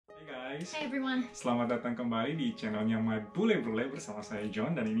guys. Hi everyone. Selamat datang kembali di channelnya MyBuleBrule bersama saya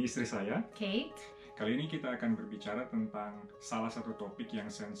John dan ini istri saya, Kate. Kali ini kita akan berbicara tentang salah satu topik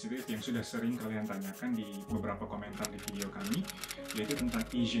yang sensitif yang sudah sering kalian tanyakan di beberapa komentar di video kami, yaitu tentang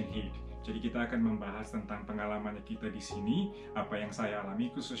Asian hate. Jadi kita akan membahas tentang pengalaman kita di sini, apa yang saya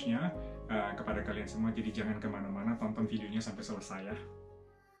alami khususnya kepada kalian semua. Jadi jangan kemana-mana, tonton videonya sampai selesai ya.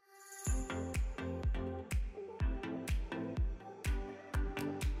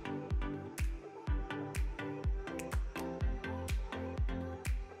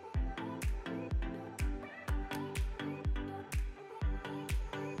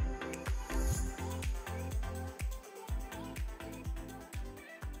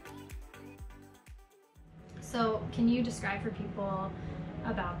 So, can you describe for people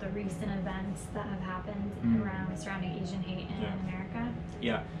about the recent events that have happened around surrounding Asian hate in America?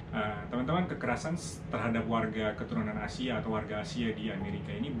 Ya, teman-teman, kekerasan terhadap warga keturunan Asia atau warga Asia di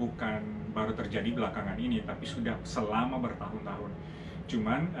Amerika ini bukan baru terjadi belakangan ini, tapi sudah selama bertahun-tahun.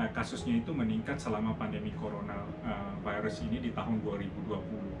 Cuman kasusnya itu meningkat selama pandemi corona virus ini di tahun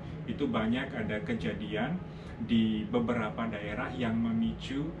 2020. Itu banyak ada kejadian di beberapa daerah yang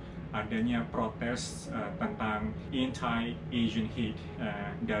memicu adanya protes tentang anti-Asian hate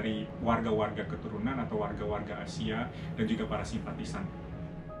dari warga-warga keturunan atau warga-warga Asia dan juga para simpatisan.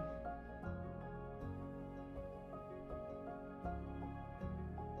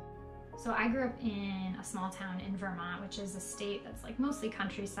 So I grew up in a small town in Vermont, which is a state that's like mostly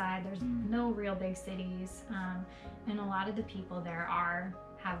countryside. There's no real big cities, and a lot of the people there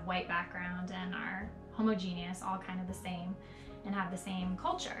have white background and are homogeneous, all kind of the same, and have the same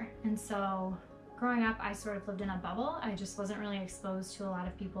culture. And so growing up, I sort of lived in a bubble. I just wasn't really exposed to a lot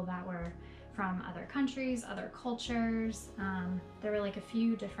of people that were from other countries, other cultures. There were like a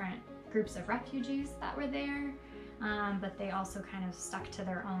few different groups of refugees that were there. But they also kind of stuck to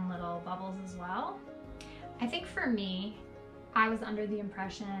their own little bubbles as well. I think for me, I was under the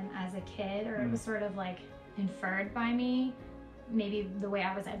impression as a kid, or it was sort of like inferred by me, maybe the way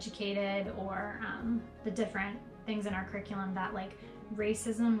I was educated or the different things in our curriculum, that like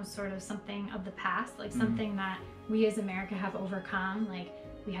racism was sort of something of the past, like something that we as America have overcome. Like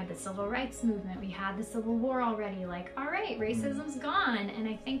we had the civil rights movement, we had the Civil War already, like all right, racism's gone. And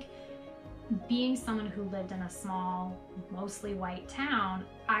I think being someone who lived in a small, mostly white town,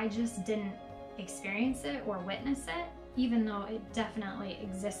 I just didn't experience it or witness it, even though it definitely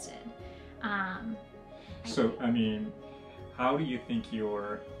existed. So, I mean, how do you think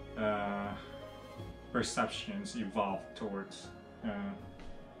your perceptions evolved towards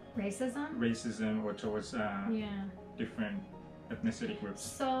racism or towards different ethnicity groups?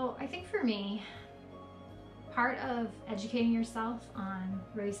 So, I think for me, part of educating yourself on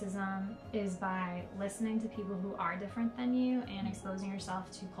racism is by listening to people who are different than you and exposing yourself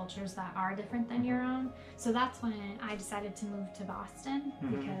to cultures that are different than your own. So that's when I decided to move to Boston,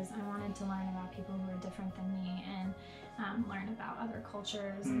 because I wanted to learn about people who are different than me and learn about other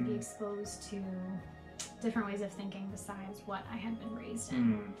cultures and be exposed to different ways of thinking besides what I had been raised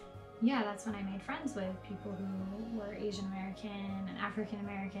in. Yeah, that's when I made friends with people who were Asian American and African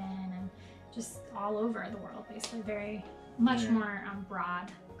American and just all over the world, basically much more broad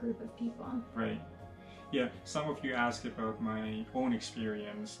group of people. Right. Yeah, some of you asked about my own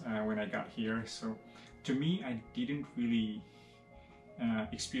experience when I got here. So to me, I didn't really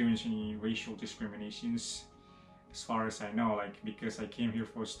experience any racial discriminations as far as I know, like because I came here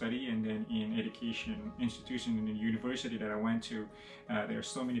for study, and then in education institution in the university that I went to, there are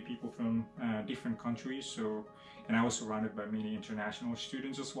so many people from different countries. So, and I was surrounded by many international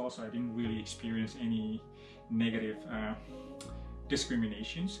students as well. So I didn't really experience any negative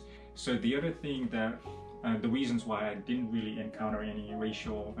discriminations. So the other thing that the reasons why I didn't really encounter any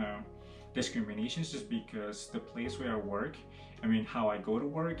racial discriminations is because the place where I work, I mean, how I go to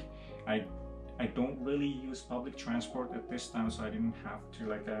work, I don't really use public transport at this time, so I didn't have to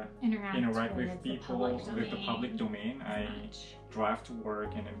like interact with people with the public domain. I drive to work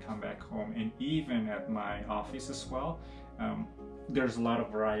and then come back home, and even at my office as well, there's a lot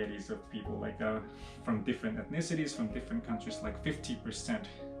of varieties of people, like from different ethnicities, from different countries, like 50%.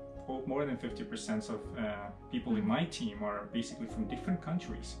 More than 50% of people in my team are basically from different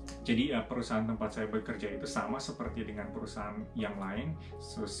countries. Jadi perusahaan tempat saya bekerja itu sama seperti dengan perusahaan yang lain.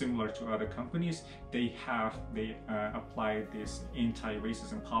 So similar to other companies, they apply this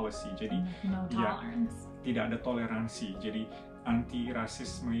anti-racism policy. Jadi no tolerance. Tidak ada toleransi. Jadi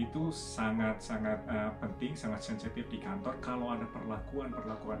anti-rasisme itu sangat-sangat penting, sangat sensitif di kantor. Kalau ada perlakuan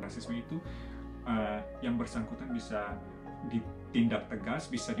rasisme itu, yang bersangkutan bisa ditindak tegas,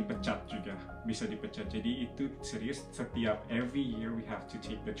 bisa dipecat juga, bisa dipecat. Jadi itu serius. Setiap every year we have to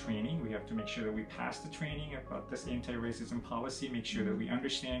take the training. We have to make sure that we pass the training about this anti-racism policy. Make sure that we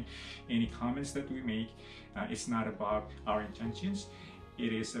understand any comments that we make. It's not about our intentions.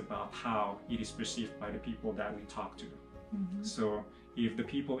 It is about how it is perceived by the people that we talk to. So if the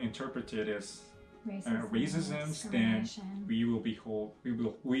people interpret it as racism, then we will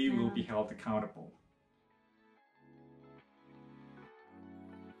be held accountable.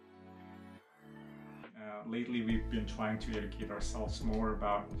 Lately, we've been trying to educate ourselves more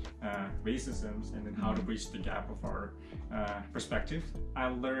about racism and then how to bridge the gap of our perspective. I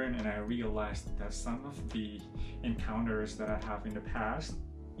learned and I realized that some of the encounters that I have in the past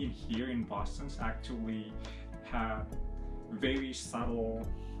here in Boston actually have very subtle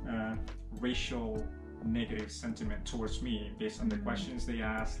racial negative sentiment towards me based on the questions they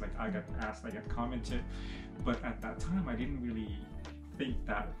asked. Like I got asked, I got commented, but at that time I didn't really think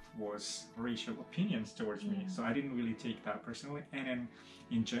that was racial opinions towards me, so I didn't really take that personally. And then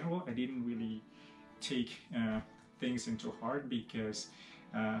in general, I didn't really take things into heart, because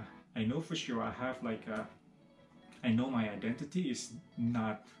I know for sure I have like I know my identity is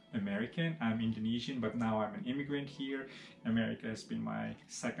not American. I'm Indonesian, but now I'm an immigrant here. America has been my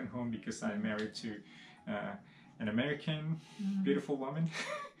second home because I'm married to an American beautiful woman.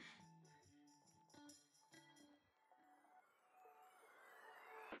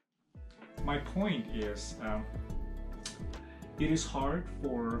 My point is, it is hard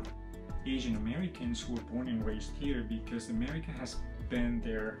for Asian Americans who were born and raised here, because America has been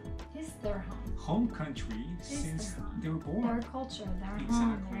their home country since they were born. Their culture, their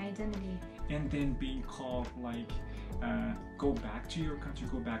home, their identity. And then being called like, go back to your country,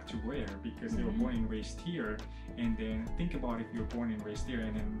 go back to where? Because they were born and raised here. And then think about if you're born and raised here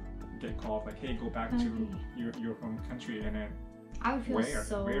and then get called like, hey, go back to your home country, and then I would feel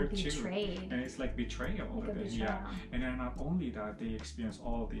so betrayed. And it's like betrayal. And then not only that, they experience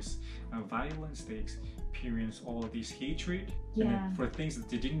all this violence, they experience all this hatred, and then for things that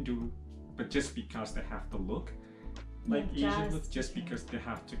they didn't do, but just because they have to look like Asian look, just because they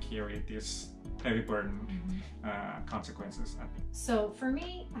have to carry this heavy burden consequences. So for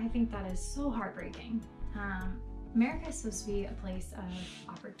me, I think that is so heartbreaking. America is supposed to be a place of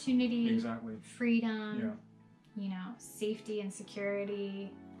opportunity, freedom, you know, safety and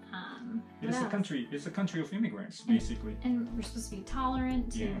security. It's a country of immigrants, basically. And we're supposed to be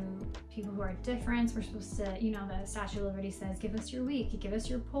tolerant to people who are different. We're supposed to, you know, the Statue of Liberty says, give us your weak, give us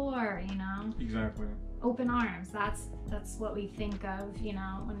your poor, you know. Exactly. Open arms. That's what we think of, you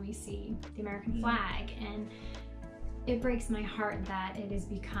know, when we see the American flag. And it breaks my heart that it has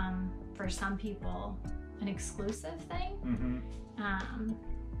become, for some people, an exclusive thing.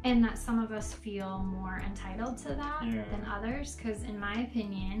 And that some of us feel more entitled to that than others, because in my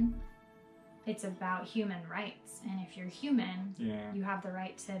opinion, it's about human rights. And if you're human, you have the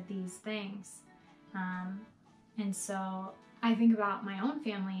right to these things. And so I think about my own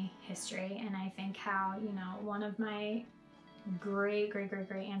family history, and I think how, you know, one of my great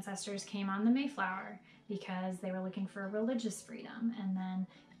ancestors came on the Mayflower because they were looking for religious freedom. And then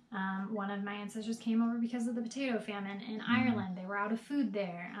one of my ancestors came over because of the potato famine in Ireland. They were out of food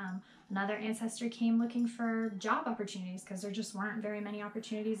there. Another ancestor came looking for job opportunities because there just weren't very many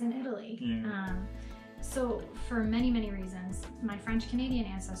opportunities in Italy. So for many reasons, my French-Canadian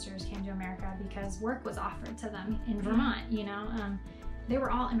ancestors came to America because work was offered to them in Vermont, you know. They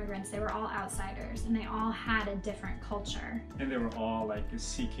were all immigrants, they were all outsiders, and they all had a different culture. And they were all like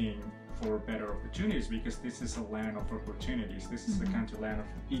seeking for better opportunities, because this is a land of opportunities. This is a country land of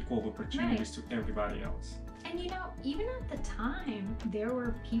equal opportunities to everybody else. And you know, even at the time, there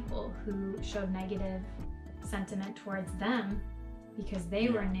were people who showed negative sentiment towards them because they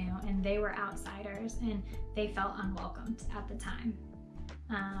were new and they were outsiders and they felt unwelcomed at the time.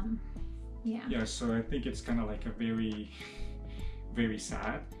 So I think it's kind of like a very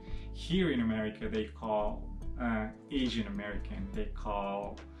sad. Here in America, they call Asian American, they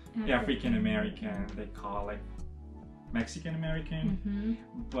call African American, they call like Mexican American,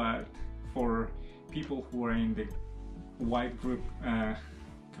 but for people who are in the white group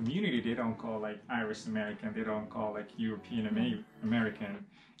community, they don't call like Irish American, they don't call like European American.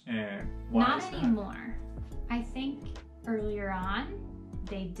 And why not is that? Anymore. I think earlier on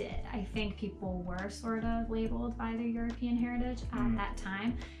they did. I think people were sort of labeled by their European heritage at that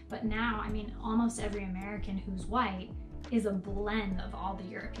time, but now, I mean, almost every American who's white is a blend of all the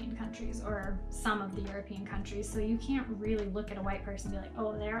European countries, or some of the European countries. So you can't really look at a white person and be like,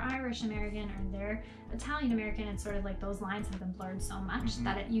 oh, they're Irish American or they're Italian American. It's sort of like those lines have been blurred so much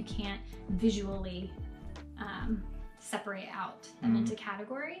that you can't visually separate out them into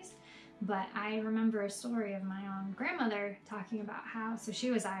categories. But I remember a story of my own grandmother talking about how, so she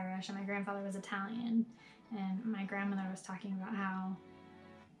was Irish and my grandfather was Italian, and my grandmother was talking about how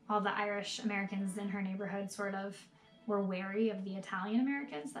all the Irish Americans in her neighborhood sort of were wary of the Italian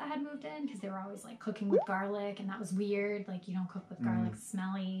Americans that had moved in because they were always like cooking with garlic, and that was weird. Like, you don't cook with garlic,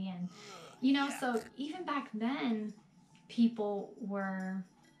 smelly. And, you know, so even back then, people were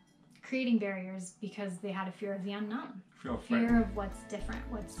creating barriers because they had a fear of the unknown, fear of what's different,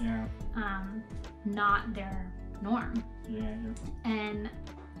 what's not their norm. And,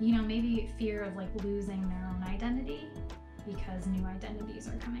 you know, maybe fear of like losing their own identity because new identities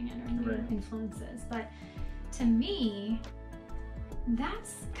are coming in or new influences. But to me,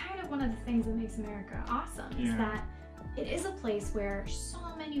 that's kind of one of the things that makes America awesome, is that it is a place where so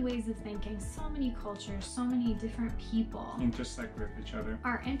many ways of thinking, so many cultures, so many different people intersect with each other,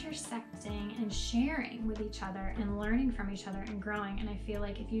 are intersecting and sharing with each other and learning from each other and growing. And I feel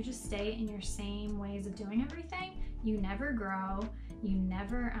like if you just stay in your same ways of doing everything, you never grow, you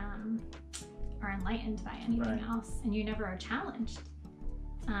never are enlightened by anything else, and you never are challenged.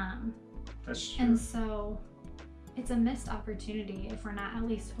 That's true. And so it's a missed opportunity if we're not at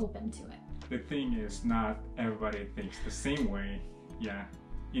least open to it. The thing is, not everybody thinks the same way,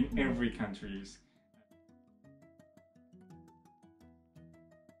 in every countries.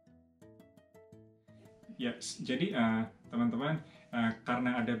 Yes, jadi teman-teman,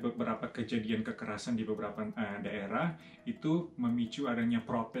 karena ada beberapa kejadian kekerasan di beberapa daerah, itu memicu adanya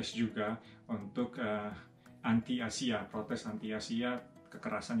protes juga untuk anti-Asia, protes anti-Asia,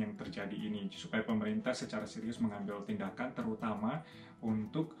 kekerasan yang terjadi ini, supaya pemerintah secara serius mengambil tindakan, terutama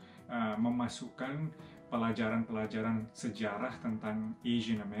untuk memasukkan pelajaran-pelajaran sejarah tentang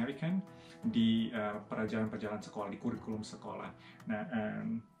Asian American di pelajaran-pelajaran sekolah, di kurikulum sekolah. Nah,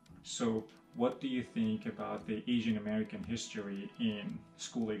 so what do you think about the Asian American history in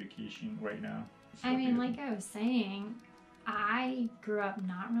school education right now? I mean, like I was saying, I grew up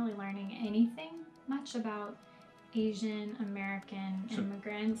not really learning anything much about Asian American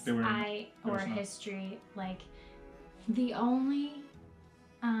immigrants or history. Like, the only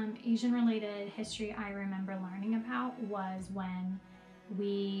Asian related history I remember learning about was when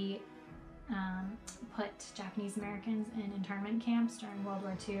we put Japanese Americans in internment camps during World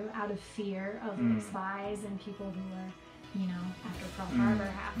War II out of fear of like, spies and people who were, you know, after Pearl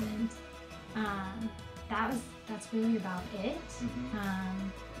Harbor happened. That's really about it.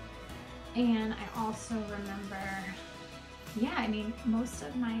 And I also remember, I mean, most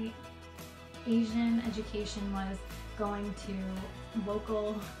of my Asian education was going to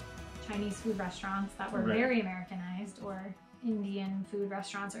local Chinese food restaurants that were very Americanized, or Indian food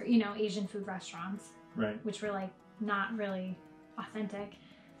restaurants, or, you know, Asian food restaurants, which were like not really authentic.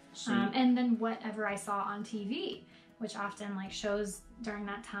 And then whatever I saw on TV, which often like shows during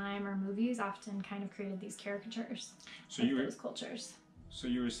that time, or movies often kind of created these caricatures of those cultures. So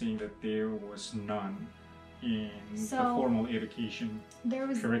you were saying that there was none in the formal education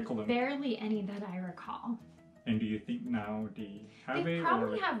curriculum? There was barely any that I recall. And do you think now they have it? They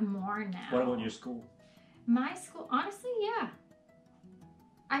probably have more now. What about your school? My school, honestly, yeah.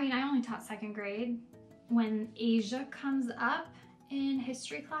 I mean, I only taught 2nd grade. When Asia comes up in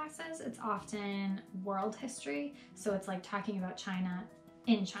history classes, it's often world history. So it's like talking about China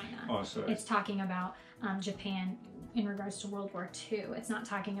in China. Oh, so it's talking about Japan in regards to World War II. It's not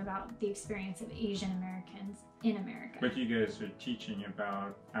talking about the experience of Asian Americans in America. But you guys are teaching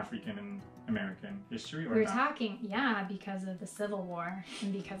about African and American history, or We're not? talking, because of the Civil War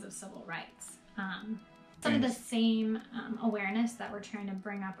and because of civil rights. Some of the same awareness that we're trying to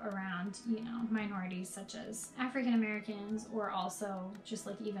bring up around, you know, minorities such as African Americans, or also just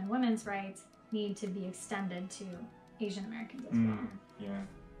like even women's rights, need to be extended to Asian Americans as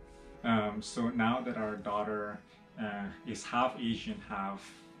well. So now that our daughter is half Asian, half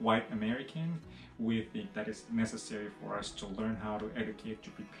white American, we think that it's necessary for us to learn how to educate, to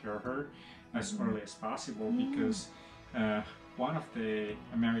prepare her as early as possible, because one of the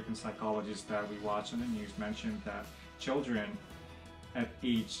American psychologists that we watch on the news mentioned that children at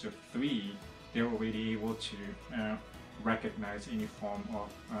age of 3, they're already able to recognize any form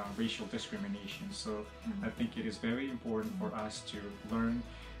of racial discrimination. So I think it is very important for us to learn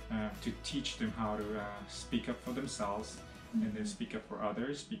to teach them how to speak up for themselves and then speak up for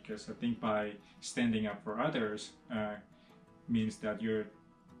others, because I think by standing up for others means that you're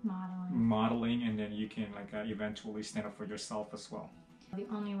modeling, and then you can like eventually stand up for yourself as well. The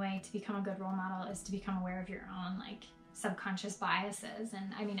only way to become a good role model is to become aware of your own like subconscious biases,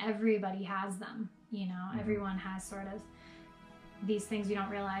 and I mean everybody has them, you know. Everyone has sort of these things we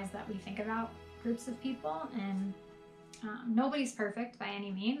don't realize that we think about groups of people, and nobody's perfect by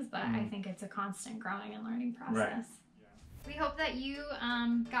any means, but I think it's a constant growing and learning process. Right. We hope that you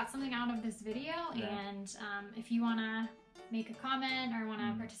got something out of this video, and if you want to make a comment or want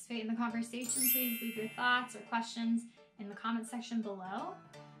to participate in the conversation, please leave your thoughts or questions in the comment section below.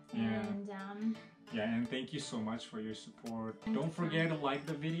 And and thank you so much for your support. Don't forget to like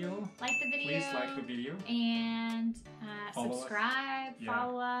the video. Like the video. Please like the video. And Follow subscribe, us.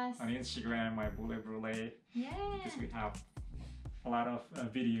 follow us. On Instagram, MyBuleBrule. Yeah. Because we have a lot of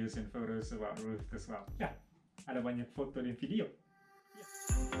videos and photos about Ruth as well. Ada banyak foto dan video.